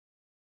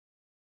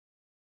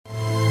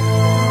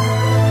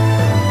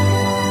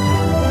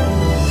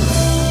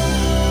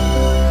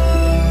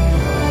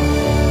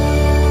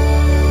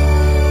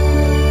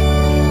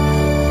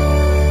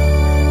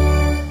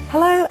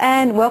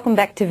welcome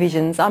back to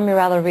Visions. I'm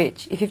Mirella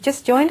Rich. If you've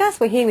just joined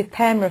us, we're here with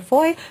Pam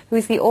Refoy, who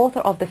is the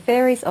author of The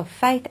Fairies of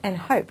Faith and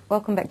Hope.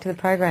 Welcome back to the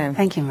program.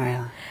 Thank you,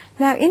 Mirella.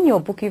 Now, in your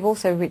book, you've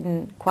also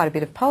written quite a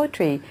bit of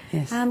poetry.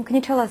 Yes. Can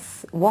you tell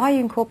us why you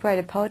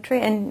incorporated poetry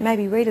and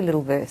maybe read a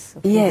little verse?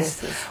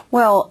 Yes.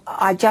 Well,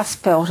 I just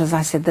felt, as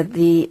I said, that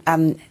the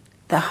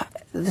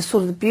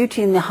sort of the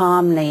beauty and the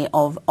harmony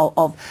of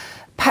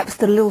perhaps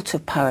the lilt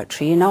of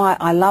poetry. You know,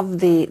 I love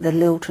the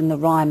lilt and the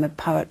rhyme of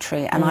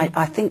poetry, and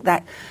I think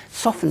that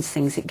softens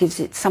things. It gives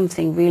it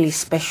something really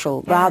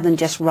special, rather than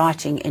just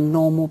writing in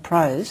normal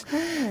prose.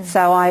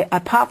 So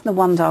apart from the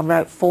ones I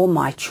wrote for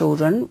my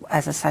children,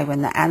 as I say,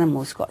 when the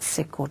animals got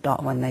sick or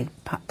died, when they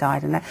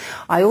died, and that,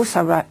 I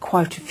also wrote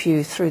quite a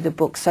few through the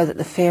book, so that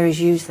the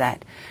fairies use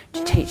that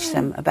to teach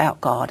them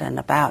about God and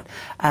about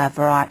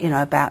variety, you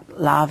know, about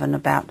love and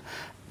about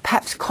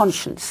perhaps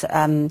conscience.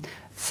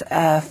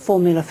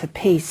 Formula for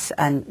peace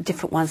and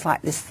different ones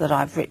like this that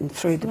I've written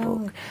through the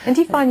book. And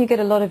do you find you get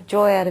a lot of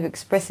joy out of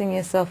expressing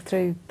yourself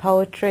through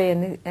poetry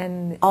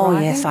and Oh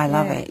writing? yes, I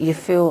love it. You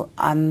feel,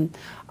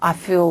 I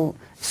feel,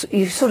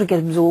 you sort of get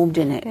absorbed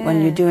in it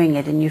when you're doing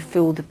it, and you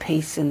feel the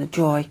peace and the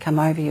joy come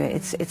over you.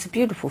 It's a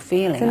beautiful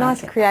feeling. It's a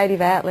nice creative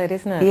outlet,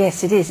 isn't it?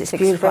 Yes, it is. It's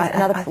beautiful.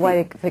 Another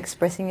way of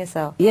expressing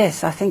yourself.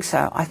 Yes, I think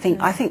so. I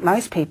think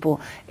most people,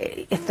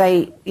 if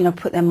they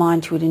put their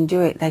mind to it and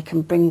do it, they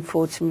can bring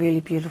forward some really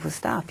beautiful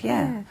stuff.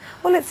 Yeah.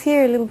 Well, let's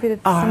hear a little bit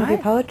of some of your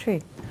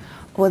poetry.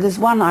 Well, there's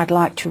one I'd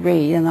like to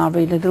read, and I'll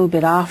read a little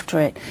bit after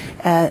it.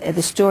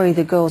 The story,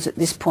 the girls at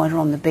this point are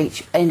on the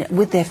beach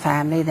with their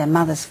family. Their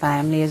mother's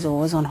family is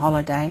always on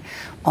holiday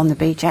on the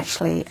beach,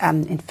 actually,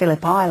 in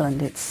Phillip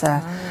Island. It's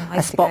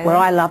a spot where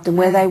I loved and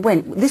where they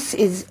went. This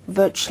is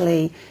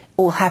virtually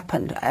all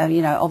happened.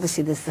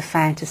 Obviously there's the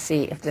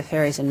fantasy of the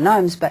fairies and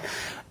gnomes, but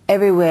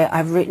everywhere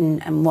I've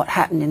written and what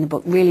happened in the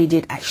book really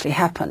did actually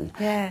happen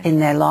in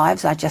their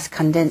lives. I just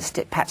condensed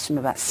it perhaps from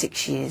about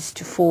 6 years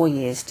to 4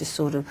 years to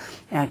sort of,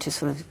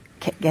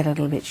 get it a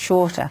little bit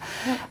shorter.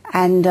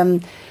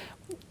 And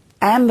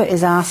Amber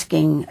is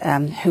asking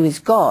who is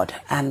God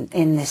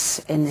in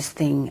this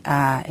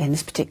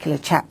particular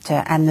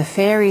chapter, and the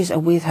fairies are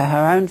with her.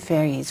 Her own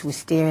fairies,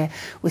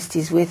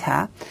 Wisty's with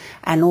her,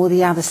 and all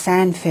the other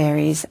sand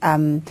fairies are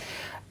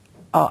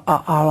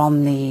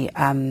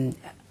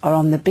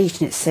on the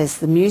beach, and it says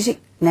the music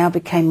now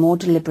became more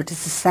deliberate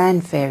as the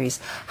sand fairies,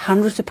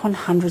 hundreds upon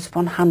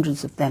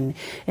hundreds of them,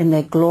 in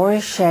their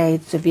glorious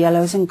shades of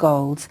yellows and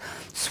golds,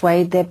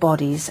 swayed their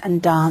bodies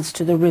and danced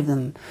to the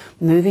rhythm,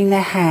 moving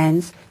their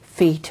hands,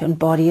 feet and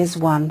body as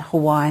one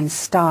Hawaiian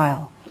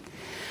style.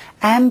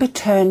 Amber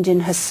turned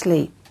in her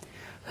sleep.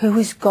 "Who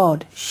is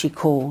God?" she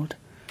called.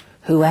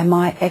 "Who am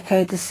I?"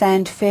 echoed the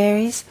sand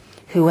fairies.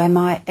 "Who am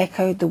I?"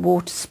 echoed the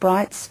water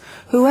sprites.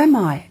 "Who am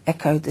I?"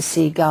 echoed the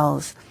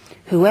seagulls.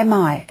 "Who am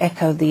I?"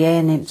 echoed the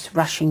air nymphs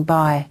rushing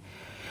by.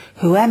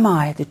 "Who am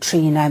I?" the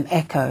tree gnome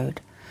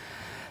echoed.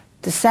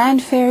 The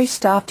sand fairies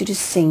started to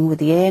sing, with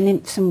the air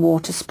nymphs and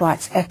water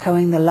sprites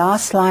echoing the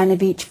last line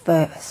of each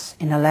verse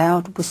in a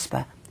loud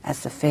whisper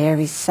as the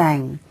fairies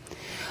sang.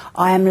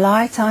 "I am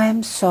light, I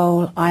am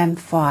soul, I am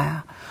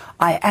fire.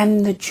 I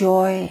am the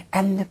joy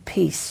and the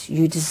peace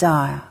you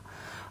desire.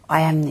 I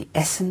am the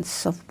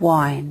essence of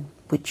wine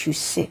which you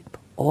sip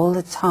all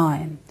the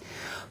time.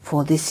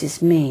 For this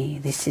is me,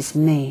 this is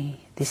me,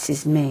 this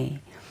is me.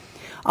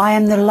 I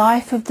am the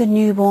life of the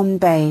newborn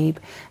babe,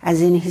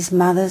 as in his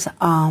mother's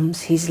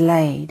arms he's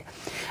laid,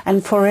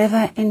 and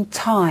forever in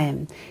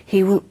time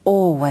he will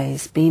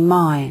always be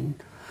mine.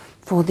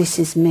 For this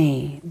is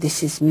me,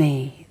 this is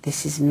me,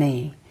 this is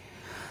me.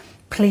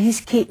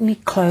 Please keep me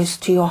close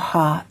to your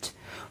heart.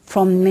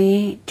 From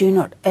me do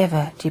not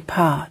ever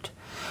depart,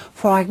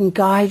 for I can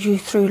guide you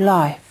through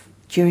life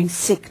during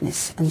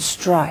sickness and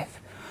strife.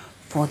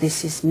 For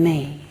this is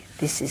me,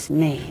 this is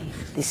me,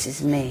 this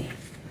is me.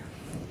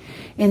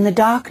 In the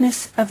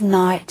darkness of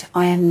night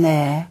I am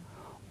there,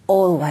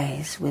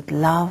 always with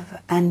love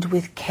and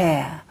with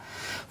care.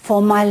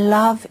 For my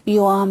love,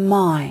 you are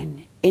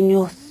mine, in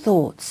your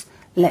thoughts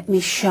let me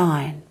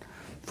shine.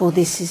 For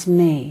this is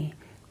me,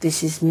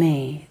 this is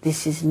me,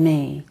 this is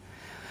me.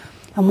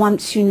 And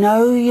once you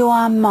know you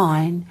are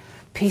mine,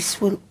 peace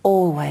will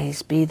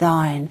always be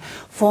thine.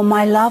 For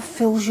my love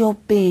fills your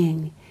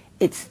being,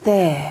 it's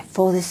there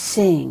for the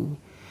seeing.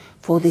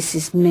 For this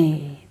is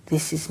me,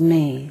 this is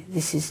me,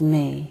 this is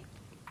me.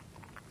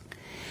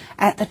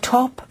 At the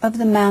top of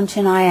the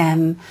mountain I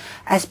am,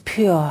 as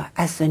pure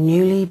as the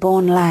newly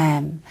born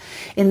lamb.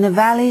 In the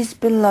valleys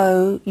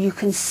below you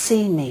can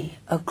see me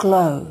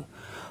aglow.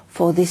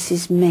 For this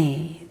is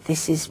me,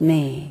 this is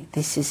me,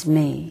 this is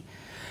me.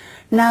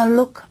 Now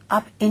look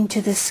up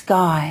into the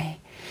sky.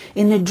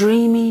 In the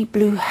dreamy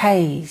blue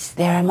haze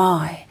there am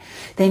I.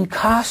 Then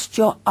cast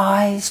your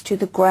eyes to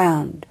the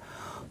ground.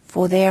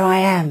 For there I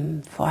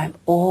am, for I'm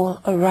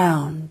all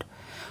around.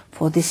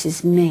 For this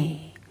is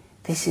me.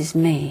 This is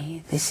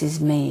me, this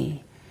is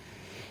me.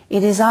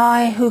 It is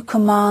I who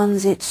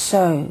commands it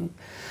so,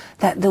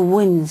 that the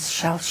winds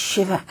shall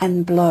shiver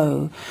and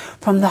blow,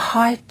 from the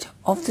height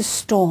of the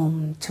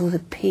storm till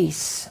the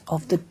peace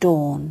of the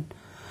dawn.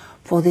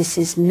 for this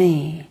is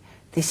me,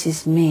 this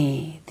is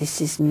me,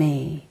 this is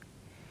me.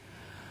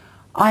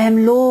 I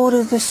am lord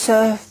of the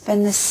surf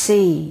and the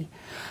sea,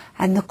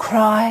 and the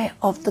cry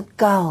of the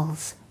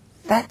gulls,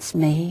 that's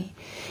me.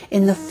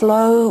 In the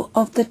flow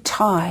of the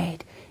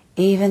tide,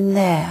 even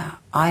there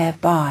I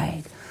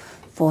abide,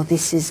 for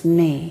this is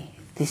me,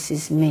 this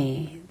is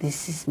me,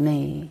 this is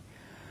me.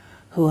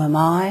 Who am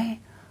I?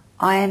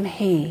 I am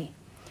he,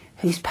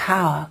 whose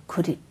power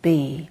could it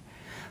be,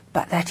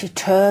 but that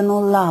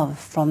eternal love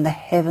from the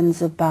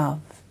heavens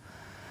above.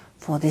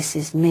 For this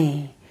is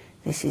me,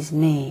 this is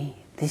me,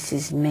 this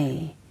is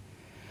me.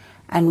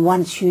 And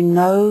once you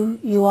know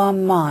you are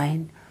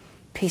mine,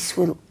 peace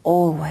will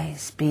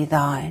always be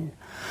thine.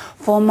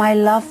 For my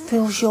love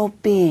fills your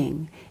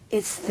being,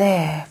 it's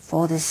there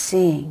for the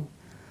seeing.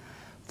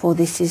 For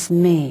this is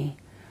me,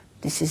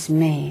 this is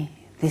me,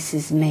 this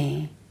is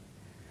me.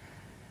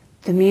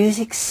 The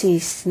music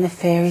ceased and the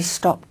fairies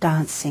stopped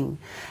dancing.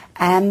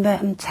 Amber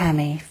and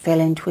Tammy fell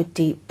into a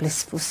deep,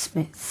 blissful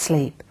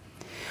sleep.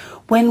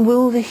 When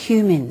will the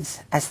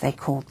humans, as they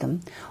called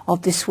them,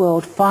 of this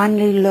world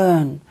finally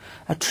learn?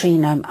 A tree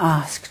gnome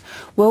asked.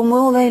 When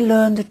will they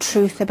learn the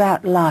truth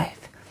about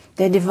life,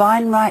 their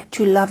divine right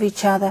to love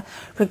each other,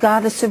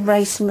 regardless of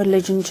race and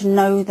religion, to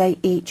know they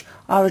each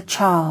are a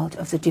child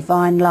of the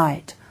divine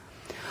light?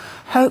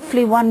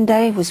 Hopefully one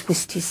day, was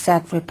Wisty's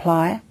sad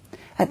reply.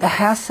 At the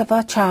house of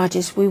our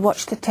charges we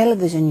watch the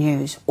television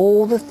news,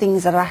 all the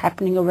things that are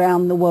happening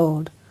around the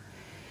world.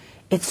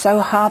 It's so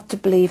hard to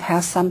believe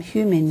how some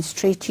humans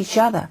treat each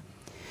other.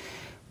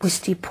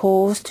 Wisty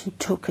paused and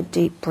took a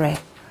deep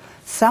breath.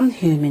 Some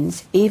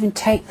humans even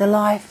take the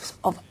lives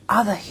of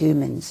other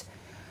humans.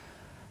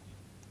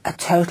 A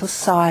total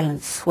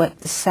silence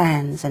swept the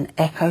sands and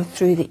echoed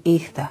through the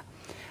ether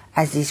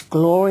as these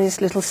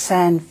glorious little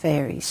sand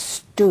fairies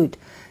stood,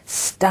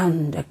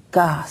 stunned,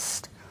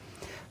 aghast.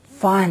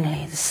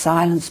 Finally the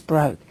silence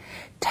broke.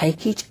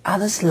 Take each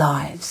other's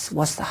lives,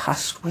 was the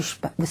hushed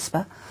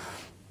whisper.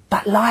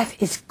 But life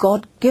is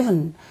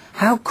God-given.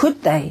 How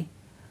could they?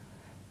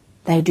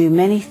 They do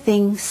many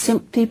things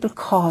simply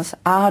because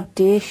our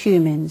dear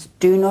humans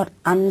do not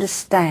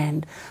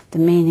understand the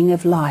meaning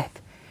of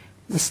life.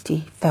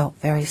 Wisty felt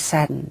very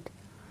saddened.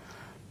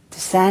 The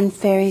sand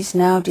fairies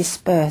now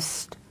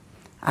dispersed,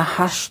 a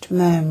hushed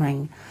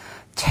murmuring,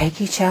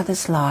 take each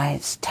other's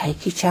lives,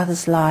 take each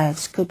other's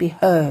lives, could be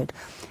heard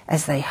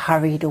as they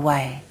hurried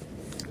away.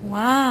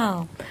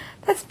 Wow,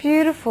 that's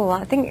beautiful.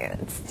 I think it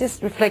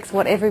just reflects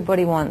what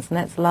everybody wants, and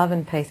that's love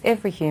and peace.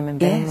 Every human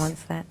being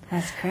wants that.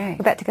 That's correct.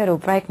 We're about to go to a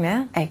break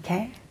now.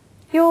 Okay.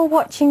 You're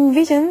watching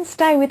Vision.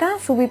 Stay with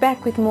us. We'll be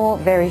back with more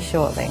very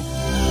shortly.